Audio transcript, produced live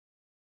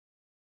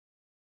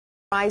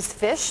Prized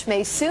fish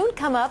may soon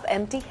come up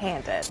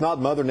empty-handed. It's not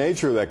Mother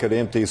Nature that could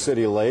empty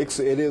city lakes,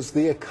 it is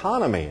the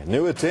economy.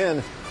 New at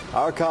 10,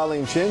 our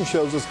Colleen Chin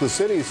shows us the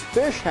city's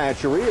fish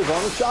hatchery is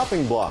on the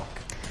chopping block.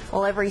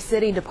 Well, every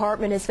city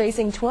department is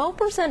facing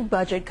 12%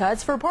 budget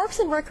cuts for parks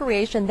and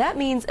recreation. That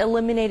means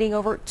eliminating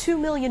over $2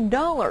 million.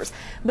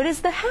 But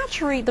is the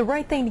hatchery the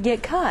right thing to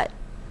get cut?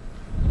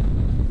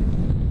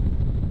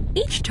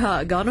 Each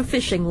tug on a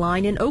fishing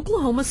line in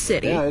Oklahoma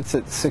City. Yeah, it's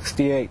at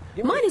 68.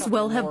 Might as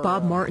well have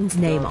Bob Martin's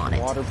name on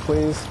it. Water,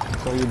 please.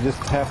 So you just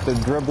have to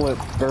dribble it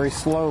very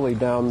slowly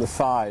down the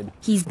side.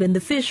 He's been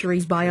the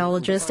fisheries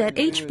biologist at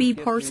H.B.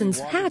 Parsons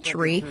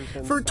Hatchery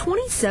for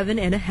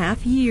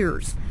 27.5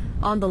 years.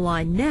 On the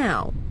line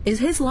now is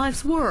his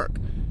life's work,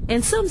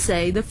 and some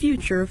say the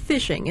future of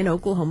fishing in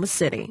Oklahoma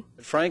City.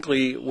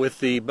 Frankly, with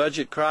the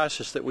budget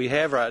crisis that we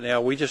have right now,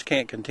 we just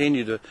can't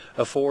continue to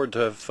afford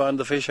to fund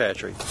the fish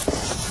hatchery.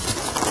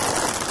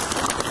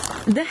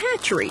 The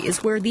hatchery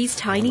is where these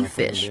tiny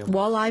fish,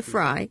 walleye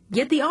fry,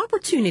 get the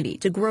opportunity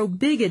to grow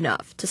big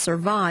enough to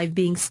survive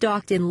being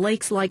stocked in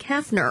lakes like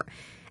Hefner.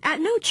 At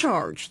no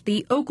charge,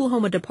 the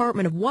Oklahoma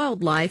Department of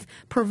Wildlife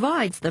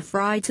provides the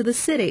fry to the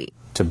city.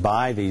 To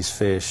buy these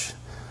fish,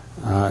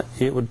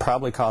 it would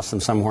probably cost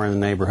them somewhere in the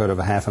neighborhood of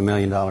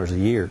 $500,000 a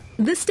year.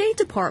 The State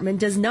Department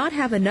does not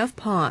have enough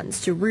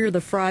ponds to rear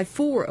the fry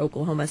for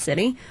Oklahoma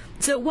City,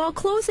 so while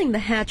closing the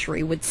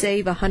hatchery would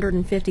save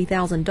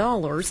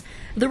 $150,000,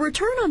 the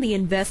return on the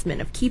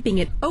investment of keeping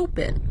it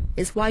open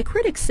is why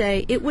critics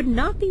say it would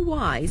not be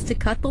wise to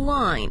cut the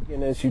line.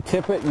 And as you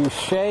tip it, you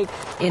shake.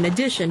 In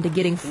addition to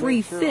getting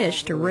free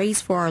fish to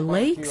raise for our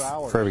lakes,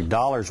 for every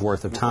dollar's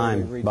worth of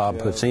time Bob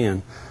puts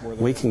in,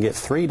 we can get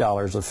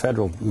 $3 of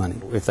federal money.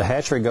 If the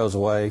hatchery goes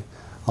away,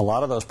 a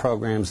lot of those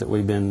programs that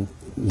we've been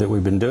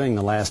doing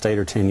the last 8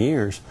 or 10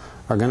 years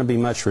are going to be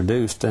much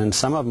reduced, and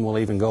some of them will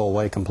even go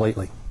away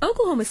completely.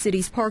 Oklahoma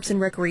City's Parks and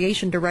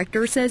Recreation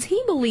Director says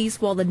he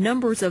believes while the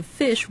numbers of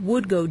fish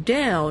would go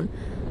down,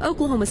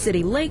 Oklahoma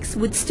City lakes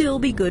would still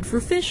be good for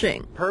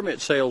fishing.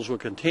 Permit sales will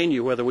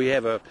continue whether we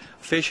have a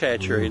fish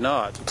hatchery or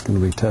not. It's going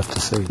to be tough to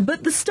see.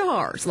 But the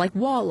stars, like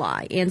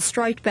walleye and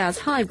striped bass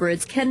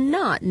hybrids,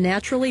 cannot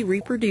naturally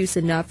reproduce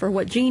enough for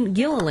what Gene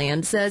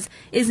Gilliland says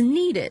is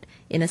needed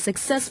in a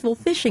successful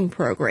fishing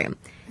program.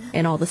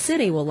 And all the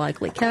city will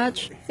likely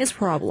catch is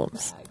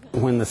problems.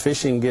 When the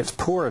fishing gets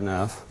poor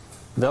enough,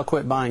 they'll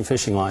quit buying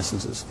fishing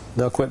licenses.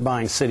 They'll quit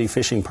buying city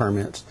fishing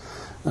permits.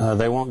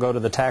 They won't go to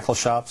the tackle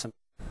shops.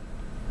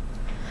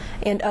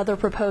 And other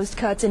proposed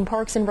cuts in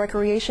parks and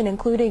recreation,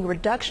 including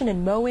reduction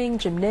in mowing,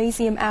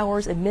 gymnasium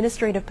hours,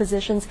 administrative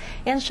positions,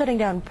 and shutting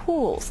down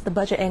pools. The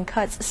budget and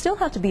cuts still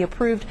have to be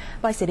approved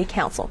by City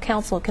Council.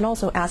 Council can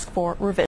also ask for revision.